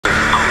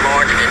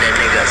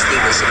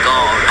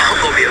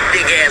be a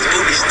big ass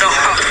movie star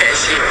off that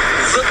shit.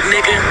 Look,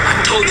 nigga, I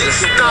told you to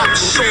stop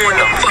showing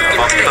the fucking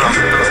tape.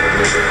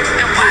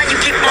 And why you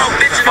keep on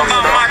bitching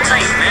about my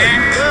tape, man?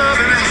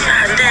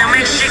 God damn,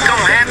 ain't shit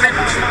gonna happen.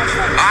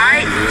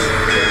 Alright?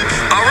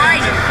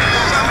 Alright?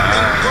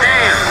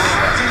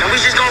 Damn. And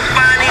we just gonna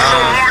find these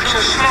little marks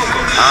and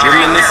smokers.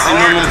 Reminiscing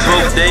on them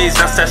broke days,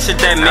 that's that shit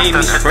that made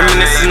me.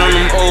 Reminiscing on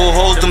them old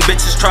hoes, them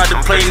bitches tried to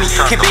play me.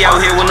 Can't be out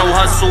here with no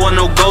hustle or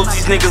no goals,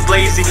 these niggas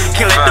lazy.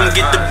 Can't let them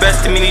get the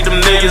best of me, need the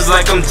millions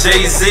like I'm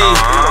Jay-Z.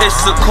 It's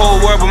a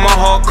cold world, but my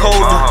heart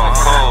colder.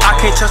 I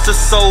can't trust a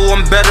soul,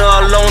 I'm better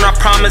alone, I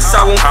promise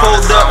I won't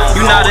fold up.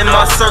 You not in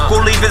my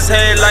circle, leave his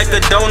head like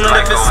a donut.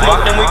 If it's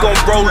smoke, then we gon'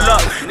 roll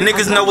up.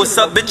 Niggas know what's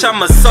up, bitch, I'm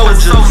a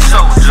soldier.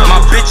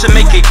 My bitch will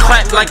make it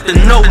clap like the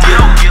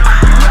Nokia.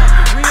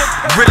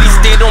 Really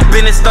stayed on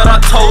business, thought I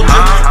told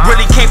you.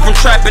 Really came from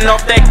trapping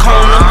off that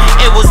corner.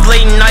 It was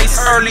late nights,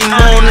 early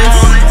mornings.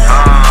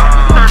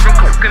 Serving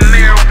coke and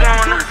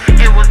marijuana.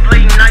 It was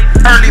late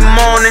nights, early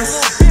mornings.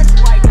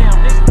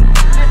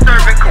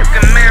 Serving coke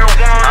and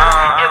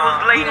marijuana. It was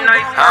late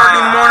nights,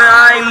 early morning.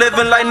 I ain't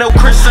living like no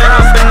Christian.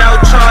 I've been out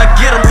trying to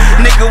get him.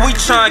 Nigga, we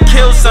trying to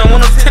kill some.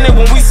 When I'm tinted,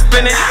 when we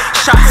spin it.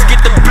 Shots get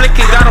the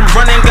blicking, got him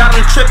running, got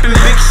him tripping.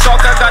 Big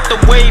shark, I got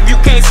the wave. You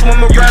can't swim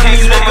around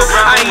me, nigga.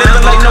 I ain't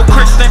living like no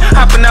Christian.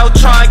 Hopping out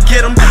trying to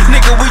get him.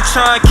 Nigga, we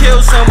trying to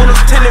kill some. When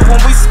I'm tinted, when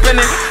we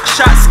spinning.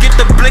 Shots get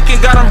the blicking,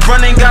 got him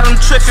running, got him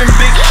tripping.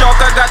 Big shark,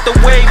 I got the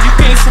wave. You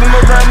can't swim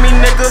around me,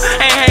 nigga.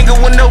 Ain't hanging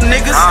with no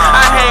niggas.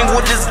 I hang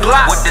with this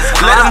Glock.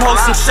 Let him hold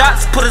some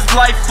shots, put his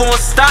life on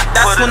stop.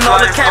 That's when all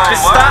the capping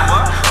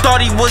stopped. Thought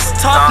he was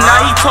tough,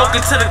 now he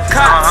talking to the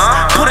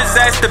cops. Put his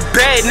ass to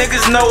bed,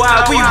 niggas know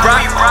how we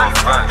rock.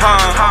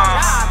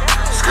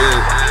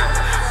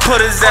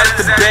 Put his ass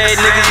to bed,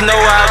 niggas know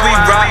how we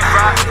rock.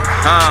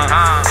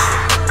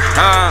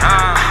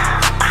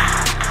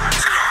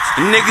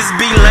 Niggas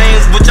be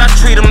lames, but I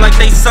treat them like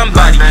they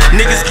somebody.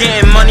 Niggas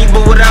getting money,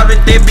 but without it,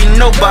 there be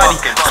nobody.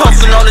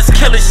 Talking all this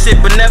killer shit,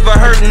 but never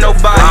hurt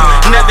nobody.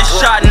 Never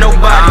shot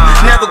nobody,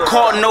 never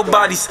caught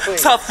nobody's.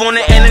 Tough on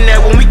the internet,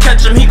 when we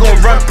catch him, he gon'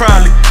 run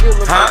probably.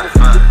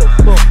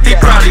 He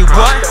probably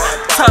what?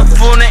 Tough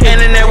on the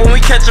internet, when we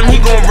catch him, he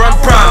gon' run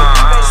probably.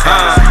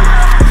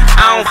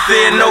 I don't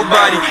fear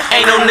nobody,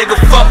 ain't no nigga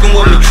fucking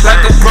with me.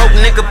 Like a broke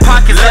nigga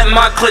pockets, let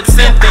my clips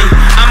empty.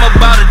 I'm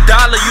about $1,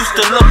 used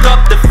to look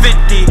up to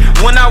 50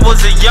 when I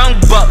was a young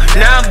buck.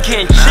 Now I'm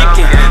getting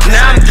chicken,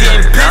 now I'm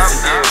getting busy.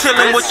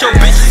 Chillin' with your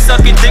bitch, she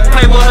sucking dick,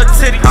 play with her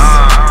titties.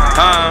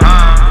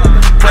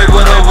 Play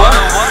with her what?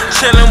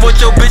 Chillin' with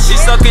your bitch, she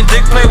sucking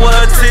dick, play with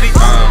her titties.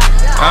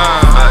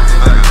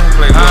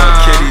 Play with her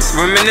kitties.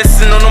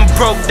 Reminiscing on them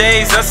broke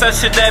days, that's that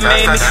shit that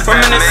made me.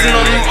 Reminiscing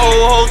on them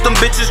old hoes, them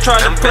bitches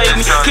trying to play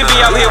me. Can't be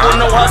out here with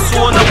no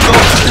hustle or no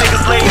goals,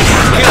 niggas lazy.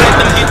 Can't let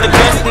them get the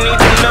best, need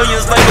the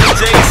millions like a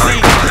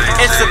Jay-Z.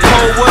 It's a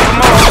cold world,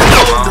 my heart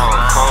colder.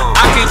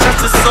 I can't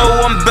trust a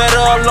soul, I'm better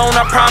alone,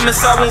 I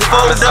promise I won't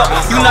fold up.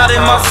 You not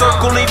in my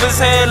circle, leave his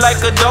head like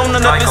a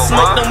donut. If it's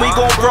smoke, then we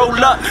gon' roll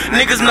up.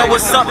 Niggas know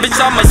what's up, bitch,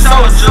 I'm a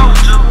soldier.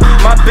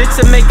 My bitch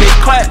will make it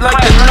clap like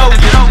the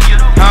Nokia.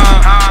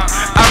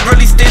 I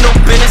really stayed on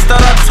business,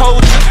 thought I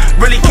told you.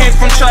 Really came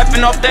from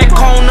trapping off that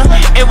corner.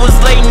 It was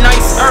late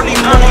nights, early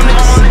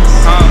mornings.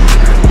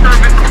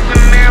 Serving coke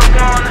and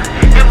marijuana.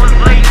 It was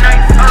late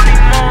nights, early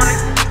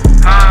mornings.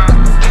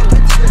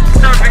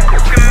 Serving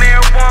coke and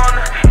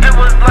marijuana. It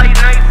was late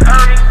nights,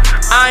 early.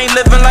 I ain't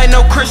living like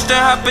no Christian,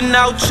 hopping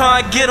out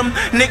trying to get him.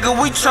 Nigga,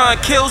 we trying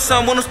to kill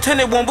some. When it's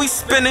tinted, when we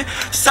spinning.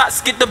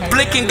 Shots get the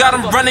blicking, got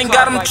him running,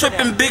 got him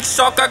tripping. Big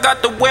shark, I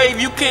got the wave.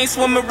 You can't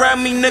swim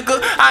around me, nigga.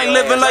 I ain't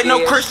living like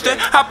no Christian,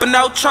 hopping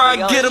out trying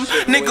to get him.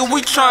 Nigga,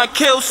 we trying to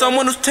kill some.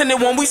 When it's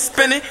tinted, when we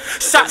spinning.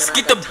 Shots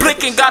get the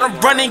blicking, got him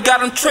running,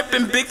 got him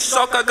tripping. Big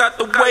shark, I got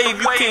the wave.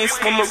 You can't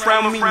swim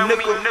around me,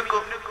 nigga.